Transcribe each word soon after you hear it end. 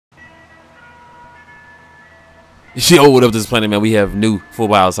Yo, what up, this planet, man? We have new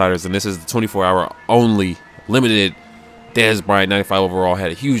Football Outsiders, and this is the 24-hour only limited. Dez Bryant, 95 overall,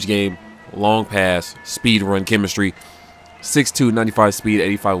 had a huge game, long pass, speed run chemistry, 6'2", 95 speed,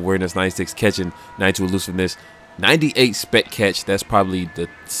 85 awareness, 96 catching, 92 elusiveness, 98 spec catch. That's probably the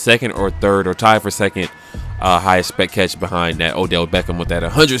second or third or tied for second highest spec catch behind that ODELL BECKHAM with that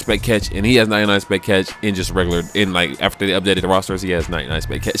 100 spec catch, and he has 99 spec catch in just regular, in like after they updated the rosters, he has 99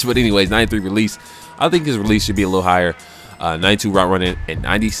 spec catch. But anyways, 93 release. I think his release should be a little higher. 92 route running and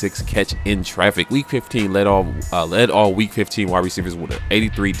 96 catch in traffic. Week 15 led all week 15 wide receivers with an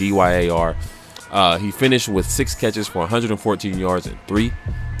 83 DYAR. He finished with 6 catches for 114 yards and 3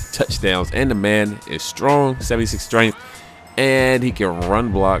 touchdowns. And the man is strong, 76 strength, and he can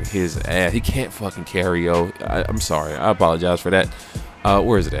run block his ass. He can't fucking carry, yo. I'm sorry, I apologize for that.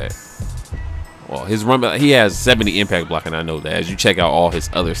 Where is it at? Well, his run block, he has 70 impact blocking. I know that. As you check out all his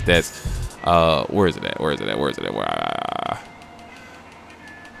other stats. Where is it at? Where is it at? Where is it at?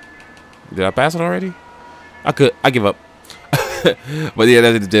 Did I pass it already? I give up. But yeah,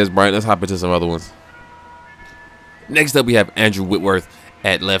 that's the Dez Bryant. Let's hop into some other ones. Next up, we have Andrew Whitworth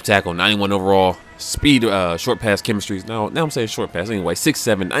at left tackle, 91 overall, speed, short pass chemistry. Now I'm saying short pass anyway.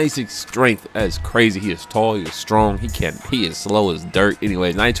 6'7", 96 strength. That is crazy. He is tall. He is strong. He is slow as dirt.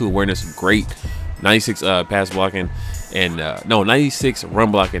 Anyways, 92 awareness, great. 96 pass blocking, and no, 96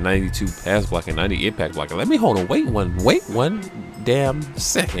 run blocking, 92 pass blocking, 90 impact blocking. Let me hold on. Wait one damn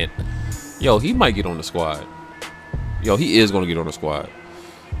second. Yo, he might get on the squad. Yo, he is gonna get on the squad.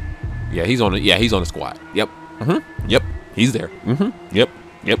 Yeah, he's on the squad. Yep. Yep. He's there. Yep.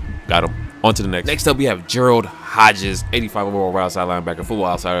 Got him. On to the next. Next up, we have Gerald Hodges, 85 overall right outside linebacker, Football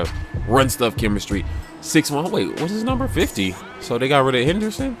Outsiders, run stuff chemistry, 6'1". Wait, what's his number? 50. So they got rid of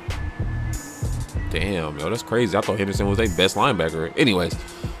Henderson. Damn, yo, that's crazy. I thought Henderson was their best linebacker. Anyways,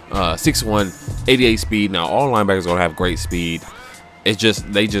 6'1", 88 speed. Now, all linebackers are going to have great speed. It's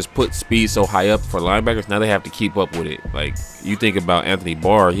just, they just put speed so high up for linebackers. Now they have to keep up with it. Like, you think about Anthony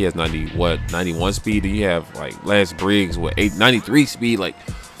Barr, he has 91 speed. And you have, like, Lance Briggs with 93 speed. Like,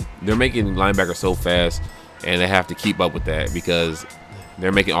 they're making linebackers so fast, and they have to keep up with that because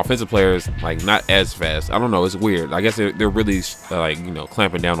they're making offensive players like not as fast. I don't know, it's weird. I guess they're really like, you know,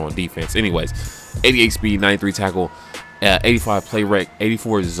 clamping down on defense. Anyways, 88 speed, 93 tackle, 85 play rec,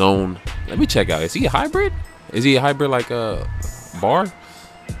 84 zone. Let me check out. Is he a hybrid? Is he a hybrid like Barr?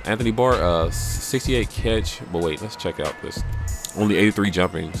 Anthony Barr, 68 catch. But wait, let's check out this. Only 83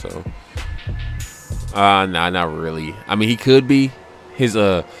 jumping. So, nah, not really. I mean, he could be. His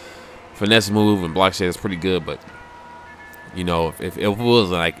finesse move and block shed is pretty good, but you know, if it was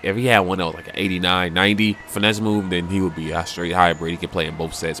like, if he had one that was like an 89, 90 finesse move, then he would be a straight hybrid. He could play in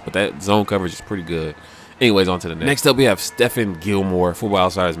both sets, but that zone coverage is pretty good. Anyways, on to the next. Next up, we have Stephen Gilmore, Football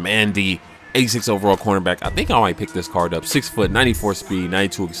Outsiders, Mandy, 86 overall cornerback. I think I might pick this card up. 6 foot, 94 speed,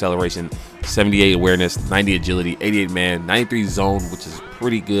 92 acceleration, 78 awareness, 90 agility, 88 man, 93 zone, which is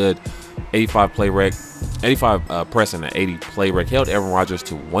pretty good. 85 play rec, 85 press, and an 80 play rec. Held Aaron Rodgers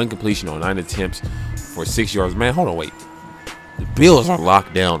to 1 completion on 9 attempts for 6 yards. Man, hold on, wait. The Bills are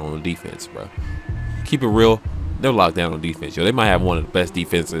locked down on the defense, bro. Keep it real. They're locked down on defense. Yo, they might have one of the best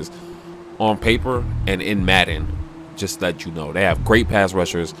defenses on paper and in Madden. Just to let you know. They have great pass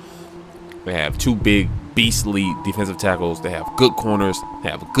rushers. They have 2 big, beastly defensive tackles. They have good corners. They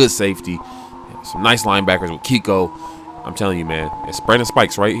have a good safety. They have some nice linebackers with Kiko. I'm telling you, man. It's Brandon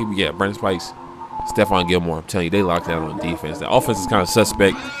Spikes, right? Yeah, Brandon Spikes. Stephon Gilmore. I'm telling you, they locked down on defense. The offense is kind of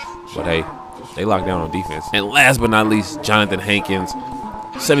suspect, but hey, they locked down on defense. And last but not least, Jonathan Hankins,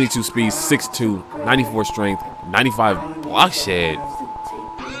 72 speed, 6'2", 94 strength, 95 block shed,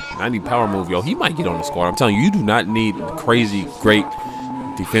 90 power move. Yo, he might get on the squad. I'm telling you, you do not need crazy, great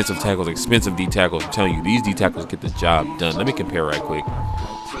defensive tackles, expensive D tackles. I'm telling you, these D tackles get the job done. Let me compare right quick.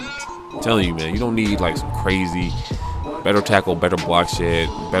 I'm telling you, man, you don't need like some crazy, better tackle, better block shed,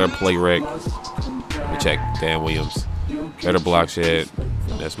 better play rec. Let me check Dan Williams. Better block shed.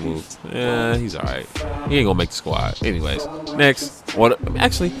 Finesse move. Yeah, he's all right. He ain't gonna make the squad. Anyways, next.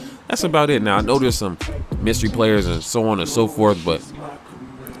 Actually, that's about it. Now I know there's some mystery players and so on and so forth, but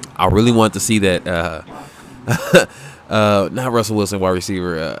I really want to see that. Not Russell Wilson, wide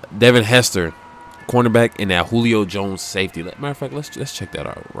receiver. Devin Hester, cornerback, and that Julio Jones safety. Matter of fact, let's check that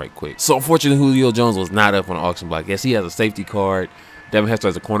out right quick. So unfortunately, Julio Jones was not up on the auction block. Yes, he has a safety card. Devin Hester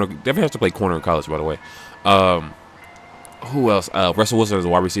has a corner. Devin Hester played corner in college, by the way. Who else? Russell Wilson has a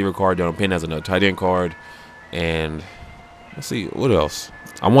wide receiver card. Donald Penn has another tight end card. And let's see, what else?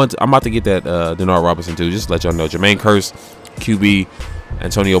 I'm about to get that Denard Robinson too. Just to let y'all know. Jermaine Kearse, QB.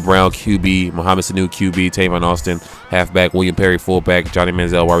 Antonio Brown, QB. Mohamed Sanu, QB. Tavon Austin, halfback. William Perry, fullback. Johnny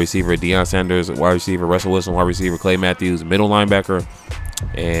Manziel, wide receiver. Deion Sanders, wide receiver. Russell Wilson, wide receiver. Clay Matthews, middle linebacker.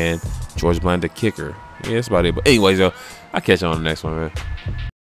 And George Blanda, kicker. Yeah, that's about it. But anyways, yo, I'll catch you on the next one, man.